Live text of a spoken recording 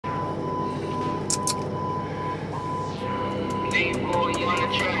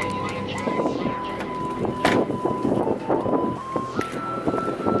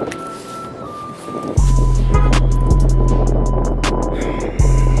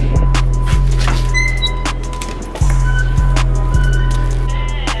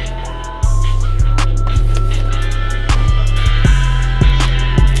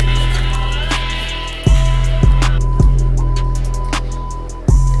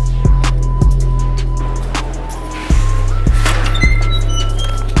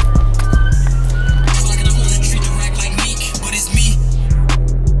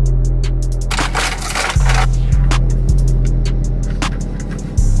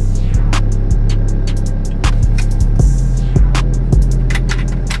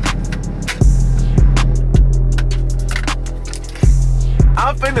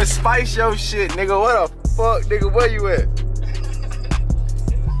I'm finna spice your shit, nigga. What the fuck, nigga? Where you at?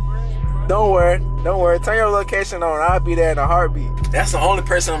 Don't worry. Turn your location on. I'll be there in a heartbeat. That's the only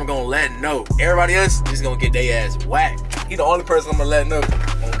person I'm gonna let know. Everybody else is gonna get their ass whacked. He the only person I'm gonna let know.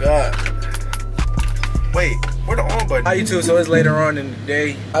 Oh God. Wait, where the on button? Hi YouTube, so it's later on in the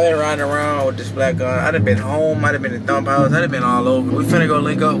day. I been riding around with this black gun. I done been home, I done been in Thumb House, I done been all over. We finna go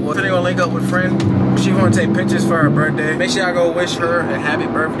link up. We're finna go link up with a friend. She gonna take pictures for her birthday. Make sure y'all go wish her a happy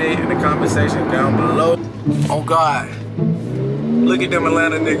birthday in the comment section down below. Oh God. Look at them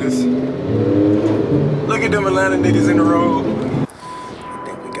Atlanta niggas. Look at them Atlanta niggas in the road. I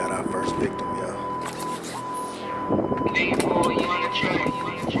think we got our first victim, y'all.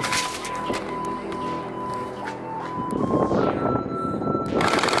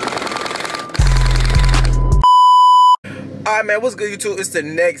 Alright man, what's good YouTube? It's the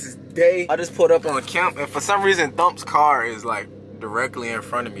next day. I just pulled up on camp and for some reason Thump's car is like directly in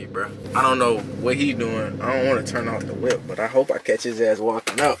front of me, bro. I don't know what he doing. I don't want to turn off the whip, but I hope I catch his ass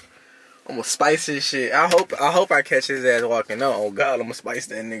walking up. I'm gonna spice his shit. I hope I catch his ass walking up. Oh God, I'm gonna spice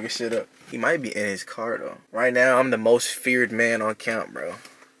that nigga shit up. He might be in his car though. Right now, I'm the most feared man on camp, bro.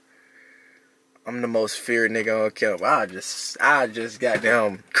 I'm the most feared nigga on camp. I just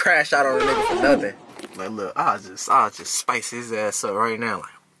goddamn crash out on a nigga for nothing. Like look, I'll just spice his ass up right now.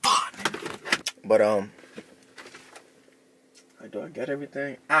 Like fuck. But do I got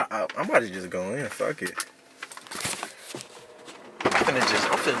everything? I'm about to just go in. Fuck it. I'm finna just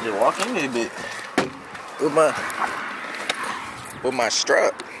walk in a little bit with my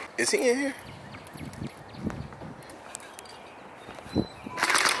strap. Is he in here?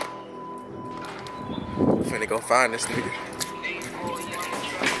 I'm finna go find this nigga.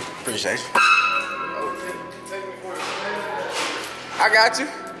 Appreciate you. I got you.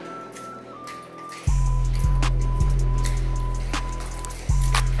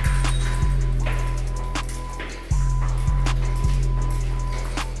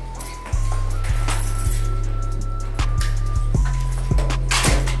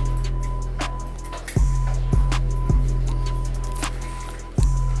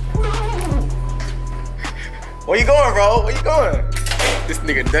 Where you going, bro? Where you going? This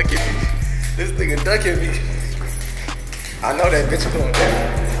nigga ducking me. This nigga ducking me. I know that bitch going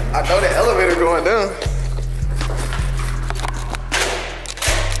down. I know the elevator going down.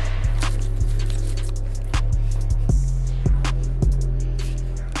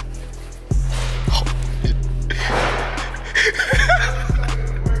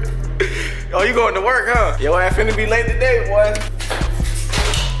 Oh, you going to work, huh? Yo, I finna be late today, boy.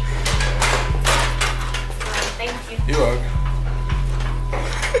 Thank you. You're welcome.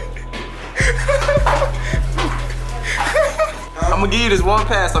 I'm gonna give you this one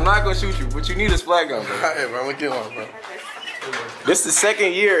pass. I'm not gonna shoot you, but you need this flag gun, bro. Alright, bro. I'm gonna get one, bro. This is the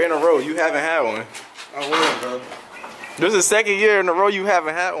second year in a row you haven't had one. I will, bro. This is the second year in a row you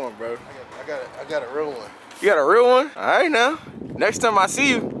haven't had one, bro. I got a real one. You got a real one? Alright now. Next time I see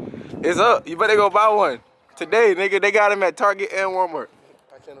you, it's up. You better go buy one. Today, nigga, they got them at Target and Walmart.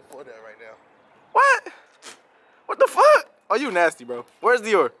 I can't afford that right now. What? What the fuck? Oh, you nasty, bro. Where's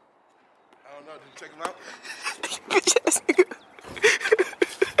Dior? I don't know. Did you check them out? Bitch ass nigga.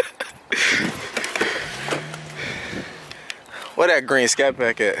 Where that green scat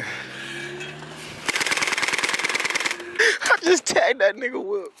pack at? I just tagged that nigga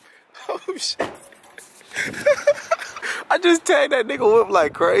whip. Oh shit. I just tagged that nigga whip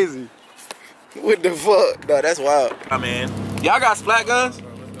like crazy. What the fuck? No, that's wild. I mean, y'all got splat guns?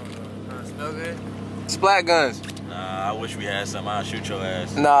 Smell good? Splat guns. Nah, I wish we had some. I'll shoot your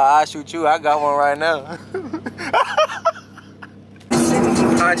ass. Nah, I'll shoot you. I got one right now.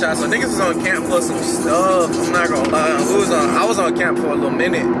 Alright, y'all, so niggas was on camp for some stuff. I'm not gonna lie. I was on camp for a little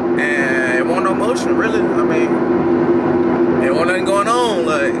minute, and it wasn't no motion, really. I mean, it wasn't nothing going on.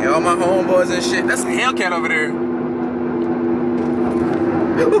 Like, all my homeboys and shit. That's a Hellcat over there.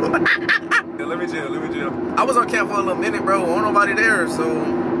 Yeah, let me chill. I was on camp for a little minute, bro. Wasn't nobody there, so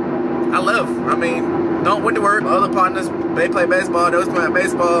I left. I mean, don't went to work. My other partners, they play baseball. They was playing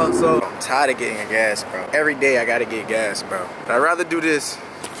baseball, so I'm tired of getting gas, bro. Every day I gotta get gas, bro. But I'd rather do this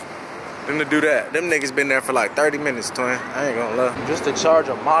than to do that. Them niggas been there for like 30 minutes, twin. I ain't gonna lie. Just to charge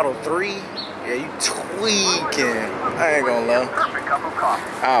a Model 3, yeah, you tweaking. I ain't gonna lie.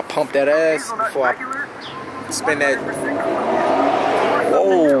 I'll pump that ass before I spin that.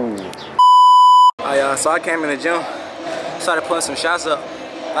 Whoa. So I came in the gym, started putting some shots up.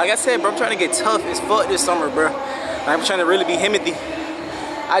 Like I said, bro, I'm trying to get tough as fuck this summer, bro. I'm trying to really be Himothy.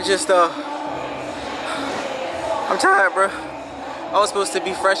 I'm tired, bro. I was supposed to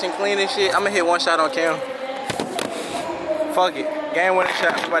be fresh and clean and shit. I'm gonna hit one shot on cam. Fuck it. Game winning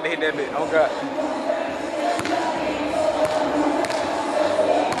shot. I'm about to hit that bitch. Oh, God.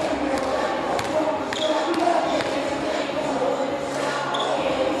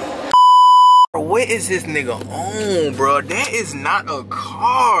 What is this nigga on, bro? That is not a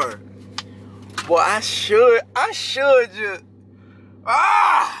car. Boy, I should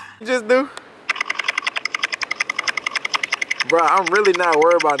just do. Bro, I'm really not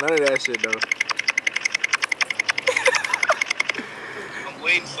worried about none of that shit, though. I'm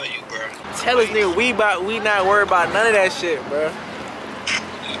waiting for you, bro. Tell this nigga we not worried about none of that shit, bro.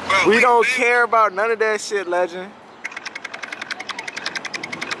 We don't care about none of that shit, legend.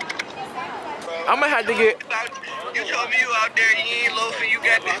 I'm gonna have to get. You told me you out there, you ain't loafing, you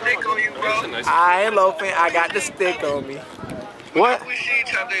got the stick on you, bro. I ain't loafing, I got the stick on me. What? We see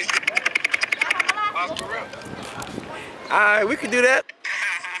each other. Off the road. Alright, we can do that.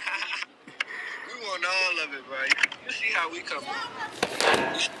 We want all of it, bro. You see how we come.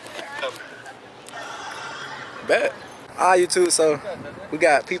 Bet. YouTube, so we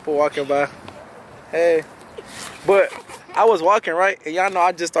got people walking by. Hey. But I was walking, right? And y'all know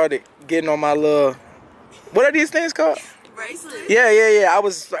I just started getting on my little, what are these things called? Bracelets. Yeah. I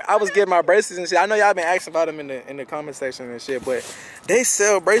was getting my bracelets and shit. I know y'all been asking about them in the comment section and shit, but they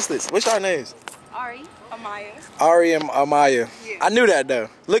sell bracelets. What's y'all names? Ari, Amaya. Ari and Amaya. Yeah. I knew that though.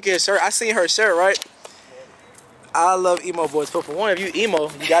 Look at her shirt. I seen her shirt, right? I love emo boys. But for one, if you emo,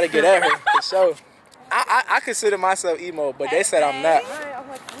 you gotta get at her for sure. I consider myself emo, but they said I'm not. I'm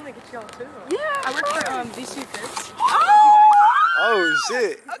like, I want to get y'all too. Yeah. I work for DC Fits. Oh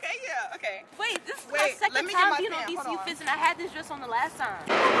shit. Okay, yeah, okay. Wait, this is my second time being on DCU Fits, and I had this dress on the last time.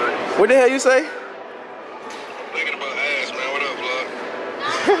 What the hell you say? Thinking about ass, man. What up, vlog?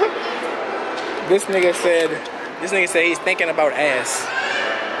 This nigga said he's thinking about ass.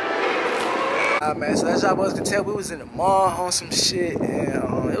 Man, so as y'all boys can tell, we was in the mall on some shit,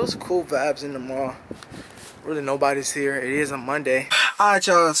 and it was cool vibes in the mall. Really nobody's here. It is a Monday. Alright,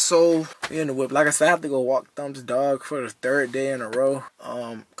 y'all, so we in the whip. Like I said, I have to go walk Thumb's dog for the 3rd day in a row,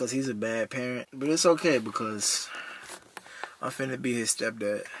 because he's a bad parent. But it's okay, because I'm finna be his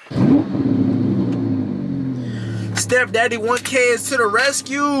stepdad. Stepdaddy 1K is to the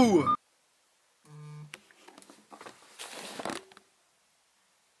rescue!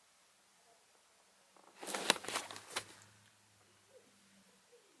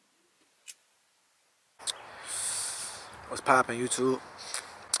 What's poppin', YouTube?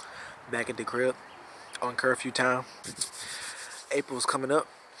 Back at the crib on curfew time. April's coming up.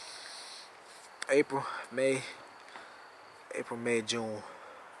 April, May, June.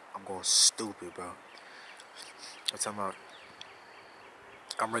 I'm going stupid, bro. I'm talking about,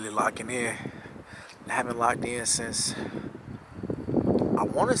 I'm really locking in. I haven't locked in since, I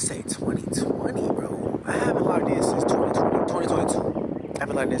want to say 2020, bro. I haven't locked in since 2022. I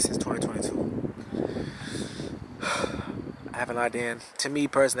haven't locked in since 2022. I haven't locked in. To me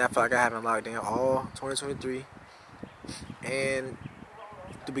personally, I feel like I haven't locked in all 2023 and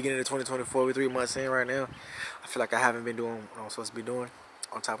the beginning of 2024. We're 3 months in right now. I feel like I haven't been doing what I'm supposed to be doing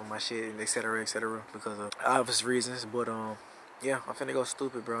on top of my shit and etc. because of obvious reasons. But yeah, I'm finna go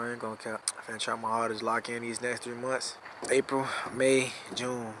stupid, bro. I ain't gonna cap. I'm finna try my hardest to lock in these next 3 months. April, May,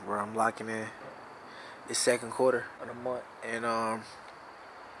 June, where I'm locking in the 2nd quarter of the month, and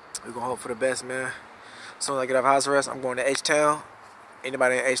we're gonna hope for the best, man. As soon as I get off house arrest, I'm going to H-Town.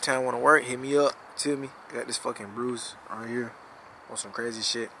 Anybody in H-Town want to work, hit me up, tell me. I got this fucking bruise right here on some crazy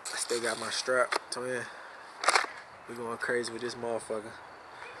shit. I still got my strap, twin. We going crazy with this motherfucker.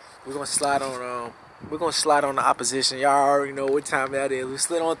 We're gonna slide on the opposition. Y'all already know what time that is. We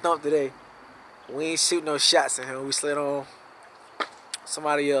slid on Thump today. We ain't shooting no shots at him. We slid on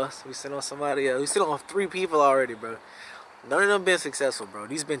somebody else. We slid on 3 people already, bro. None of them been successful, bro.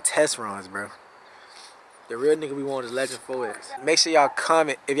 These been test runs, bro. The real nigga we want is Legend 4X. Make sure y'all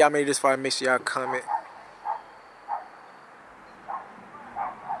comment. If y'all made it this far, make sure y'all comment.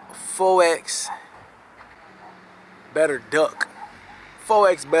 4X better duck.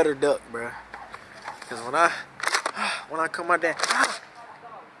 4X better duck, bruh. Cause when I come out there, I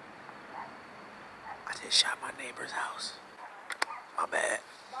just shot my neighbor's house. My bad.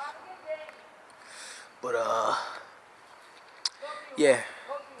 But yeah,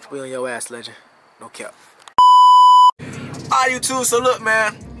 we on your ass, legend. No cap. Alright, YouTube. So look,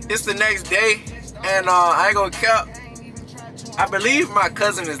 man, it's the next day, and I ain't gonna cap. I believe my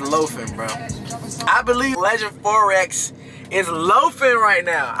cousin is loafing, bro. I believe Legend 4X is loafing right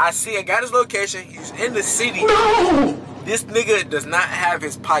now. I see I got his location. He's in the city. No! This nigga does not have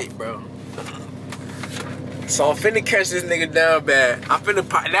his pipe, bro. So I'm finna catch this nigga down bad. I'm finna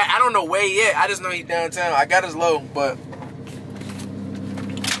I don't know where he at. I just know he's downtown. I got his low, but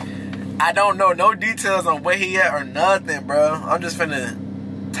I don't know no details on where he at or nothing, bro. I'm just finna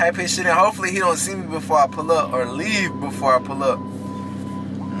type his shit in. Hopefully he don't see me before I pull up or leave before I pull up.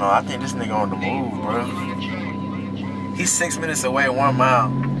 No, I think this nigga on the move, bro. He's 6 minutes away, 1 mile.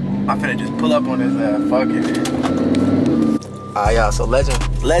 I'm finna just pull up on his ass. Fuck it. Alright, y'all. So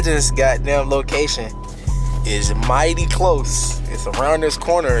Legend's goddamn location is mighty close. It's around this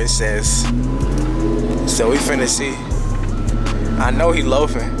corner, it says. So we finna see. I know he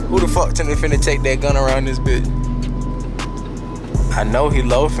loafing. Who the fuck finna take that gun around this bitch? I know he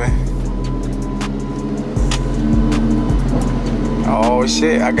loafing. Oh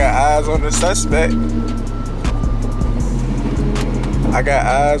shit, I got eyes on the suspect. I got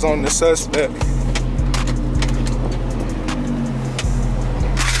eyes on the suspect.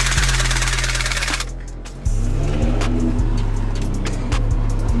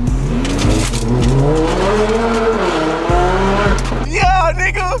 Yeah,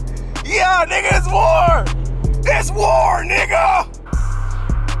 nigga! Yeah, nigga, it's war! It's war, nigga!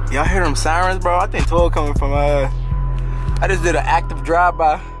 Y'all hear them sirens, bro? I think 12 coming from I just did an active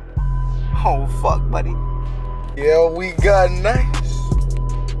drive-by. Oh, fuck, buddy. Yeah, we got nice.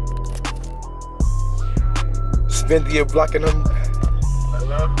 Spin through your block and I'm...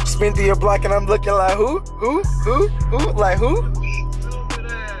 Hello? Spin through your block and I'm looking like who? Who? Like who?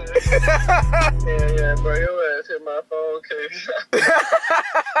 Yeah, bro, your ass hit my phone case.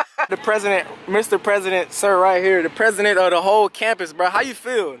 The president, Mr. President, sir, right here, the president of the whole campus, bro. How you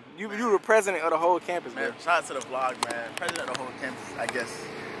feel? You the president of the whole campus, man. Shout out to the vlog, man. President of the whole campus, I guess.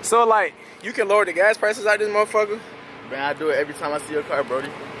 So, like, you can lower the gas prices out this motherfucker? Man, I do it every time I see your car, Brody.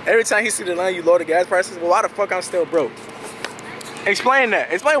 Every time you see the line, you lower the gas prices? Well, why the fuck I'm still broke? Explain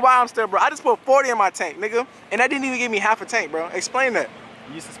that. Explain why I'm still broke. I just put 40 in my tank, nigga, and that didn't even give me half a tank, bro. Explain that.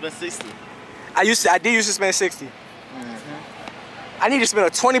 You used to spend 60. I did used to spend 60. I need to spend a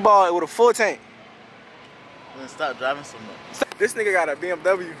 20 ball with a full tank. Then stop driving so much. This nigga got a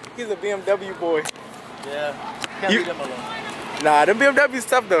BMW. He's a BMW boy. Yeah. Can't leave them alone. Nah, them BMW's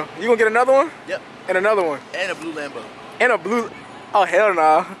tough though. You gonna get another one? Yep. And another one. And a blue Lambo. And a blue. Oh hell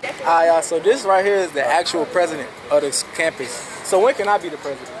nah. Alright, y'all. So this right here is the actual president of this campus. So when can I be the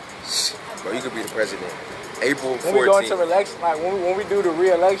president? Bro, you could be the president. April 14th. When we go into election, like when we do the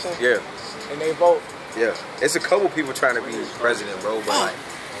re-election. Yeah. And they vote. Yeah. It's a couple people trying to be president, bro, but like,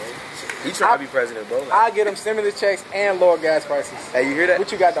 he trying to be president, bro. Like, I get them stimulus checks and lower gas prices. Hey, you hear that?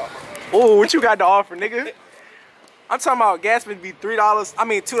 What you got to? Oh, what you got to offer, nigga? I'm talking about gas would be $3. I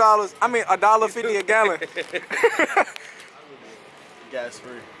mean $2. I mean $1.50 a gallon. Gas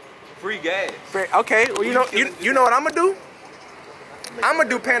free. free gas. Okay, well you know what I'm gonna do? I'm gonna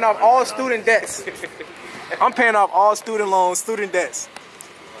do paying off all student debts. I'm paying off all student loans, student debts,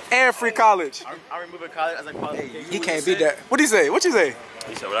 and free college. I'm removing college as a qualification. He can't beat that. What'd he say? What you say?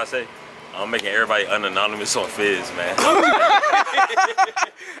 He said what I say? I'm making everybody unanonymous on Fizz, man.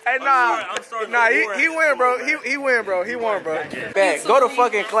 Hey, nah, he win, bro. He win, bro. He won, bro. Back, go to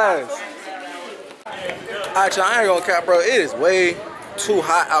fucking class. Alright, y'all, I ain't gonna cap, bro. It is way too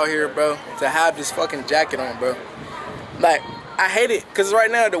hot out here, bro, to have this fucking jacket on, bro. Like, I hate it, cause right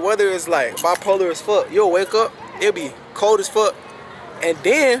now the weather is like bipolar as fuck. You'll wake up, it'll be cold as fuck, and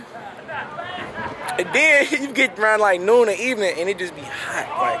then you get around like noon or evening, and it just be hot,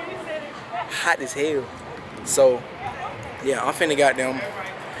 like hot as hell. So, yeah, I'm finna goddamn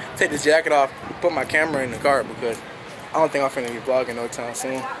take this jacket off, put my camera in the car because I don't think I'm finna be vlogging no time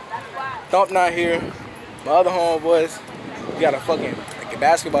soon. Thump not here. My other homeboys, we got a fucking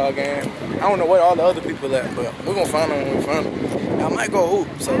basketball game. I don't know where all the other people at, but we're gonna find them when we find them. I might go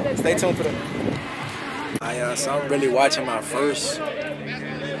hoop, so stay tuned for that. So I'm really watching my first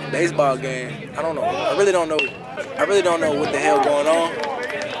baseball game. I don't know. I really don't know what the hell going on,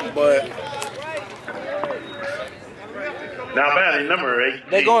 but now batting number 8.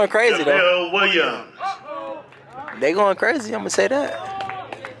 They going crazy though. Bill Williams. They going crazy. I'm gonna say that.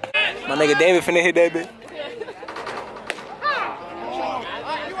 My nigga David finna hit that bitch.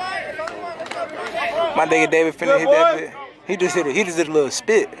 My nigga David finna hit that bitch. He just did a little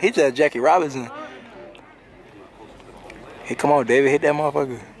spit. He just Jackie Robinson. Hey, come on, David, hit that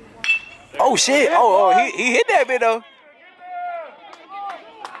motherfucker. Oh shit! Oh, he hit that bitch though.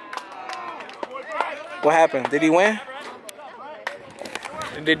 What happened? Did he win?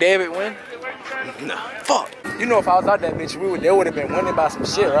 Did David win? No. Fuck. You know, if I was out that bitch, they would have been winning by some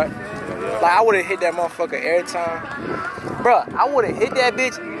shit, right? Like I would have hit that motherfucker every time. Bruh, I would have hit that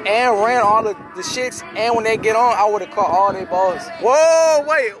bitch and ran all of the shits, and when they get on, I would have caught all their balls. Whoa,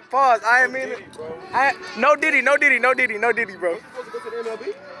 wait, pause. I ain't mean it. No Diddy, bro.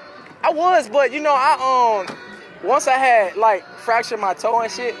 I was, but you know, once I had like fractured my toe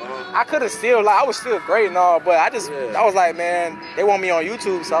and shit, I could have still I was still great and all, but I was like, man, they want me on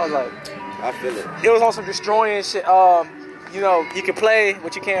YouTube, so I was like, I feel it. It was on some destroying shit. You know, you can play,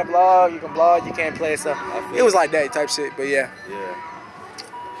 but you can't blog. You can blog, you can't play. So it was like that type shit. But yeah. Yeah.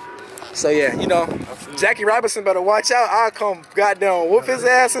 So yeah, you know, Jackie Robinson better watch out. I'll come goddamn whoop his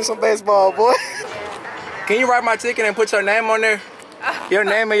ass in some baseball, boy. Can you write my ticket and put your name on there? Your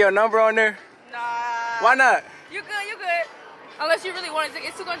name and your number on there? Nah. Why not? You good. Unless you really want it,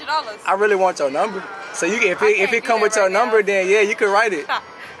 it's $200. I really want your number. So you can, if it come with your number, then yeah, you can write it.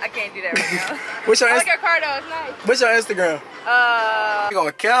 I can't do that right now. What's your I like your car though, it's nice. What's your Instagram? You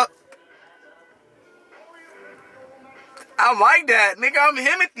gonna count? I'm like that, nigga. I'm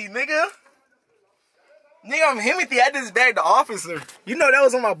Himothy, nigga. Nigga, I'm Himothy. I just bagged the officer. You know that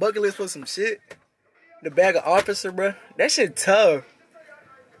was on my bucket list for some shit. The bag of officer, bro. That shit tough.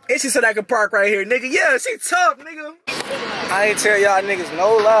 And she said I could park right here, nigga. Yeah, she tough, nigga. I ain't tell y'all niggas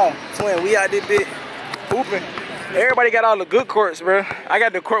no lie. Twin, we out this bitch hooping. Everybody got all the good courts, bro. I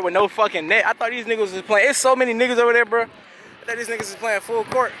got the court with no fucking net. I thought these niggas was playing. It's so many niggas over there, bro. I thought these niggas was playing full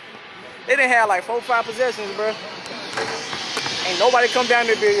court. They didn't have like 4 or 5 possessions, bro. Ain't nobody come down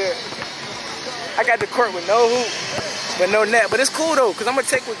there yet. I got the court with no hoop, but no net. But it's cool though, cause I'm gonna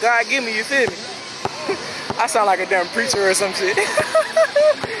take what God give me. You feel me? I sound like a damn preacher or some shit.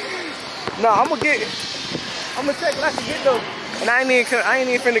 No, I'm gonna take what I can get though, and I ain't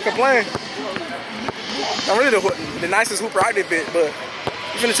even finna complain. I'm really the nicest hooper out there, bit, but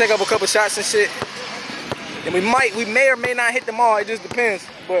we finna take up a couple shots and shit. And we may or may not hit them all. It just depends.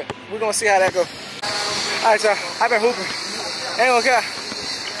 But we're gonna see how that goes. All right, y'all. I've been hooping. Ain't gonna care. I'm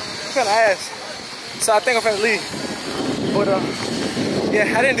finna ass. So I think I'm finna leave. But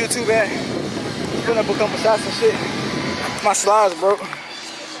yeah, I didn't do too bad. Putting up a couple shots and shit. My slides broke.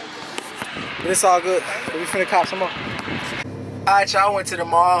 But it's all good. But we finna cop some more. All right, y'all. I went to the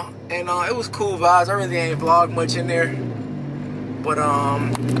mall. And it was cool vibes. I really ain't vlogged much in there. But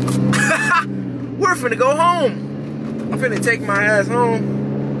we're finna go home. I'm finna take my ass home.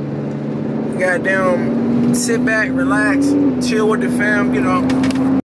 Goddamn, sit back, relax, chill with the fam, you know.